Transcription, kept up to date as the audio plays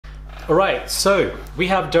Alright, so we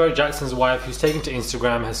have Derrick Jaxn'S wife who's taken to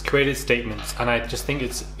Instagram, has created statements, and I just think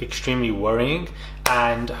it's extremely worrying,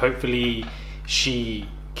 and hopefully she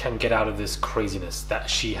can get out of this craziness that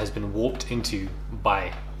she has been warped into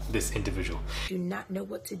by this individual. Do not know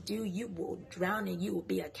what to do, you will drown and you will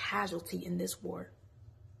be a casualty in this war.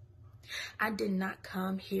 I did not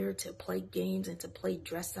come here to play games and to play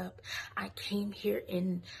dress up. I came here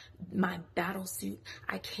in my battle suit.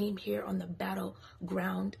 I came here on the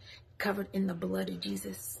battleground covered in the blood of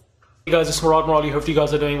Jesus. Hey guys, it's Morale. Hope you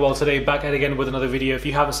guys are doing well today. Back at again with another video. If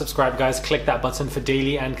you haven't subscribed, guys, click that button for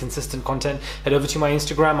daily and consistent content. Head over to my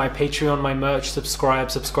Instagram, my Patreon, my merch. Subscribe.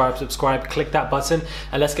 Click that button,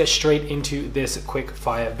 and let's get straight into this quick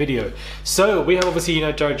fire video. So we have obviously,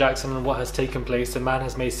 Derrick Jaxn and what has taken place. The man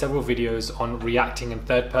has made several videos on reacting in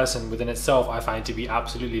third person. Within itself, I find to be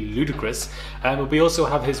absolutely ludicrous. And we also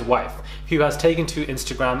have his wife, who has taken to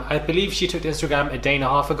Instagram. I believe she took to Instagram a day and a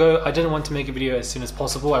half ago. I didn't want to make a video as soon as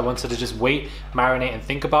possible. I wanted to just wait, marinate and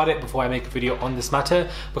think about it before I make a video on this matter,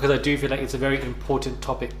 because I do feel like it's a very important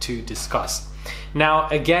topic to discuss. Now,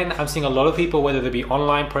 again, I'm seeing a lot of people, whether they be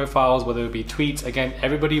online profiles, whether it be tweets, again,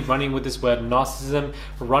 everybody running with this word narcissism,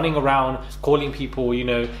 running around calling people,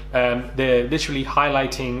 they're literally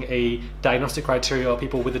highlighting a diagnostic criteria of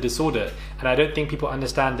people with a disorder. And I don't think people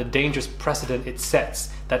understand the dangerous precedent it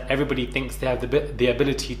sets, that everybody thinks they have the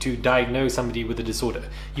ability to diagnose somebody with a disorder.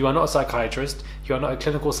 You are not a psychiatrist, you are not a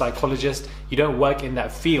clinical psychologist, you don't work in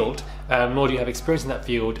that field, nor do you have experience in that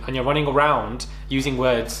field, and you're running around using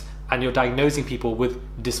words and you're diagnosing people with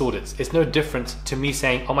disorders. It's no different to me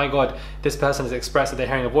saying, oh my God, this person has expressed that they're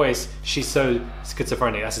hearing a voice, she's so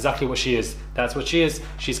schizophrenic. That's exactly what she is. That's what she is.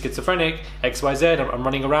 She's schizophrenic, XYZ, I'm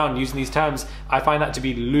running around using these terms. I find that to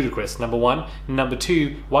be ludicrous, number one. Number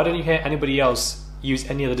two, why don't you hear anybody else use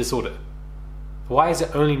any other disorder? Why is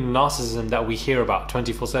it only narcissism that we hear about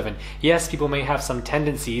 24/7? Yes, people may have some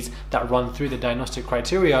tendencies that run through the diagnostic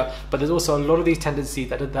criteria, but there's also a lot of these tendencies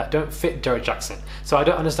that don't fit Derrick Jaxn. So I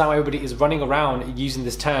don't understand why everybody is running around using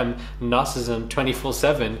this term narcissism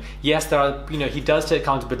 24/7. Yes, there are, he does take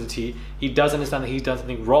accountability. He does understand that he's done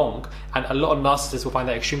something wrong, and a lot of narcissists will find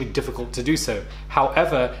that extremely difficult to do so.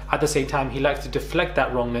 However, at the same time, he likes to deflect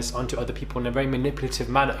that wrongness onto other people in a very manipulative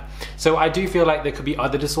manner. So I do feel like there could be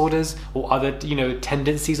other disorders or other,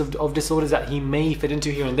 tendencies of disorders that he may fit into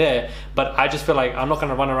here and there, but I just feel like I'm not going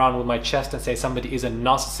to run around with my chest and say somebody is a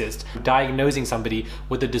narcissist, diagnosing somebody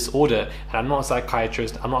with a disorder. And I'm not a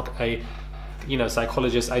psychiatrist, I'm not a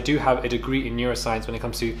psychologist. I do have a degree in neuroscience when it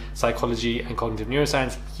comes to psychology and cognitive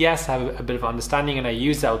neuroscience. Yes, I have a bit of understanding, and I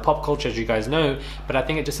use that with pop culture, as you guys know, but I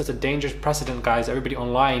think it just sets a dangerous precedent, guys. Everybody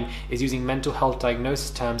online is using mental health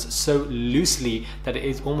diagnosis terms so loosely that it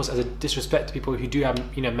is almost as a disrespect to people who do have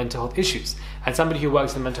mental health issues. And somebody who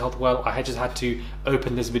works in the mental health world, I just had to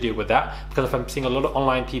open this video with that, because if I'm seeing a lot of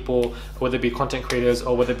online people, whether it be content creators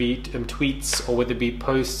or whether it be tweets or whether it be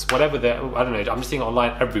posts, whatever, I don't know, I'm just seeing it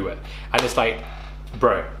online everywhere, and it's like,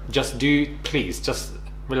 bro, please just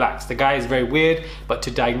relax. The guy is very weird, but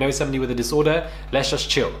to diagnose somebody with a disorder, let's just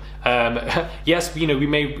chill. Yes,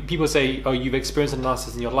 people say, oh, you've experienced a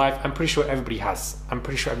narcissist in your life. I'm pretty sure everybody has.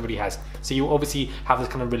 So you obviously have this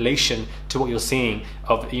kind of relation to what you're seeing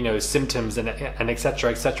of, symptoms and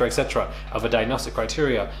etc of a diagnostic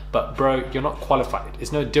criteria. But bro, you're not qualified.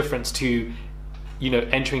 It's no difference to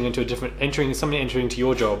somebody entering into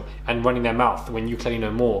your job and running their mouth when you clearly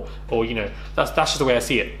know more, or that's just the way I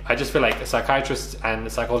see it. I just feel like a psychiatrist and a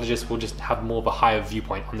psychologist will just have more of a higher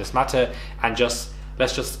viewpoint on this matter, and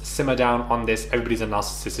let's just simmer down on this everybody's a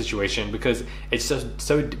narcissist situation, because it's just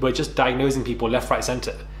we're just diagnosing people left, right,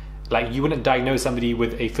 center. Like, you wouldn't diagnose somebody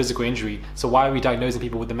with a physical injury, so why are we diagnosing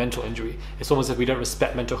people with a mental injury? It's almost as if we don't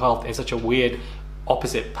respect mental health in such a weird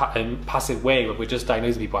opposite passive way, where we're just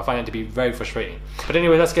diagnosing people. I find it to be very frustrating. But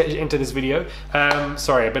anyway, let's get into this video.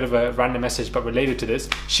 Sorry, a bit of a random message, but related to this.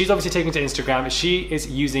 She's obviously taken to Instagram. She is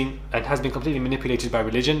using and has been completely manipulated by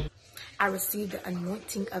religion. I received the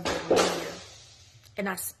anointing of the warrior, and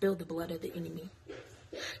I spilled the blood of the enemy.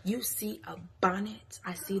 You see a bonnet,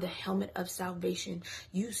 I see the helmet of salvation.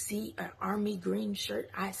 You see an army green shirt,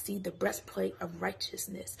 I see the breastplate of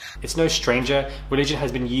righteousness. It's no stranger. Religion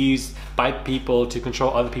has been used by people to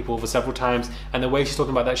control other people for several times, and the way she's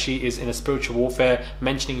talking about that she is in a spiritual warfare,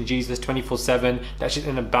 mentioning Jesus 24/7, that she's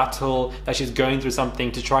in a battle, that she's going through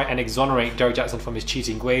something to try and exonerate Derrick Jaxn from his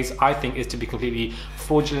cheating ways, I think is to be completely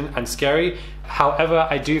fraudulent and scary. However,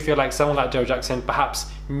 I do feel like someone like Derrick Jaxn perhaps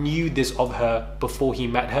knew this of her before he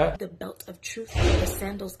met her. The belt of truth, the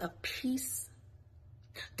sandals of peace,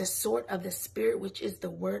 the sword of the Spirit, which is the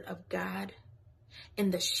word of God,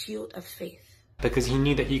 and the shield of faith. because he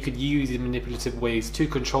knew that he could use these manipulative ways to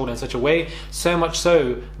control her in such a way, so much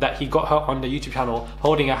so that he got her on the YouTube channel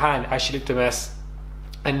holding her hand as she looked a mess,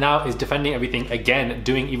 and now is defending everything again,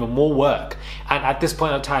 doing even more work. And at this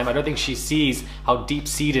point in time, I don't think she sees how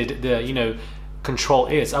deep-seated the, you know, control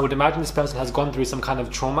is. I would imagine this person has gone through some kind of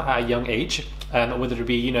trauma at a young age, whether it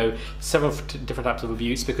be, you know, several different types of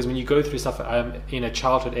abuse, because when you go through stuff in a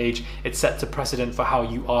childhood age, it sets a precedent for how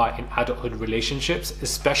you are in adulthood relationships,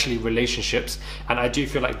 especially relationships. And I do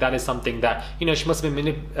feel like that is something that, you know, she must have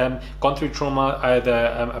been gone through trauma,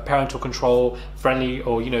 either a parental control, friendly,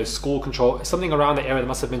 or, you know, school control, something around the area that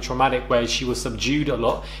must have been traumatic, where she was subdued a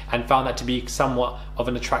lot and found that to be somewhat of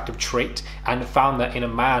an attractive trait, and found that in a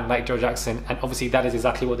man like Joe Jackson. And obviously that is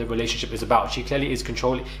exactly what the relationship is about. He clearly is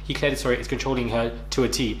controlling her to a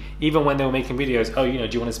T. Even when they were making videos, oh, you know,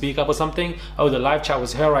 do you want to speak up or something? Oh, the live chat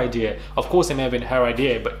was her idea. Of course it may have been her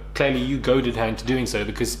idea, but clearly you goaded her into doing so,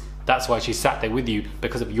 because that's why she sat there with you,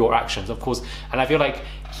 because of your actions, of course. And I feel like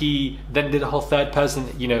he then did a whole third person,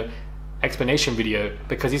 you know, explanation video,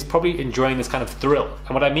 because he's probably enjoying this kind of thrill.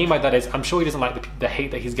 And what I mean by that is, I'm sure he doesn't like the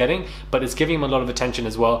hate that he's getting, but it's giving him a lot of attention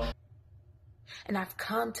as well. And I've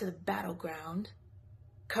come to the battleground,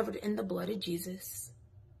 covered in the blood of Jesus,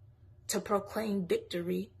 to proclaim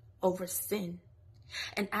victory over sin.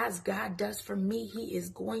 And as God does for me, he is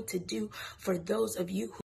going to do for those of you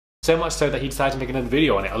who... So much so that he decided to make another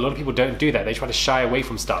video on it. A lot of people don't do that. They try to shy away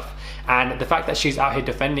from stuff. And the fact that she's out here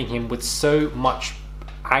defending him with so much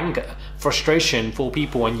anger, frustration for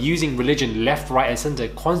people, and using religion left, right and center,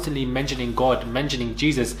 constantly mentioning God, mentioning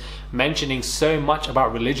Jesus, mentioning so much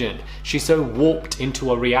about religion. She's so warped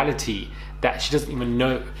into a reality that she doesn't even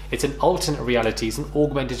know. It's an alternate reality, it's an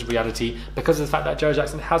augmented reality, because of the fact that Joe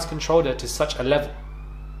Jackson has controlled her to such a level.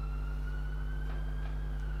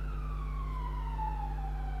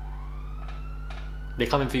 They're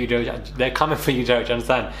coming for you, Joe. They're coming for you, Derrick. Do you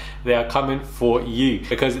understand? They are coming for you,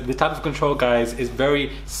 because the type of control, guys, is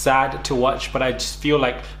very sad to watch. But I just feel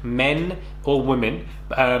like men or women,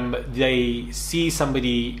 they see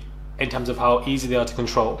somebody in terms of how easy they are to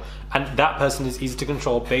control, and that person is easy to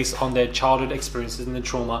control based on their childhood experiences and the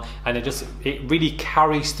trauma, and it really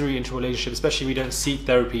carries through into relationships, especially if we don't seek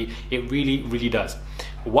therapy. It really does.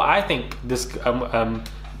 What I think this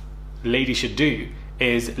lady should do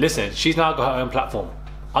is, listen, she's now got her own platform.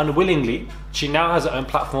 Unwillingly, she now has her own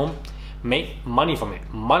platform. Make money from it,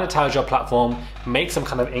 monetize your platform, make some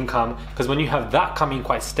kind of income, because when you have that coming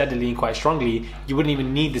quite steadily and quite strongly, you wouldn't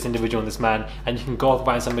even need this individual and this man, and you can go off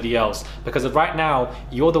buying somebody else. Because of right now,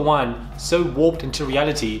 you're the one so warped into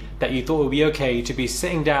reality that you thought it would be okay to be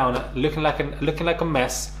sitting down looking like a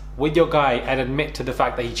mess with your guy and admit to the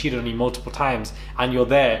fact that he cheated on you multiple times, and you're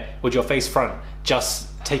there with your face front just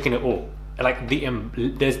taking it all. Like,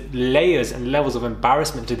 there's layers and levels of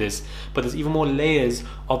embarrassment to this, but there's even more layers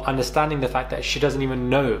of understanding the fact that she doesn't even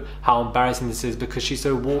know how embarrassing this is, because she's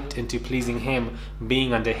so warped into pleasing him,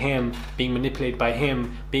 being under him, being manipulated by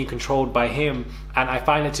him, being controlled by him. And I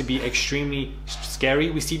find it to be extremely scary.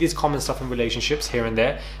 We see this common stuff in relationships here and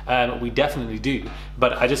there, we definitely do,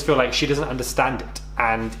 but I just feel like she doesn't understand it,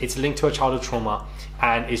 and it's linked to her childhood trauma,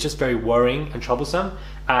 and it's just very worrying and troublesome.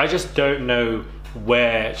 And I just don't know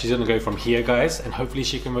where she's gonna go from here, guys, and hopefully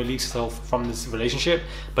she can release herself from this relationship,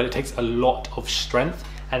 but it takes a lot of strength,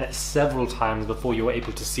 and it's several times before you're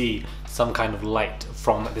able to see some kind of light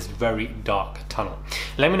from this very dark tunnel.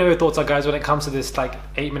 Let me know your thoughts are, guys, when it comes to this like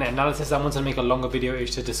 8-minute analysis. I wanted to make a longer video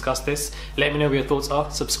to discuss this. Let me know what your thoughts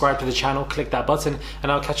are. Subscribe to the channel, click that button,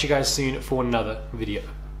 and I'll catch you guys soon for another video.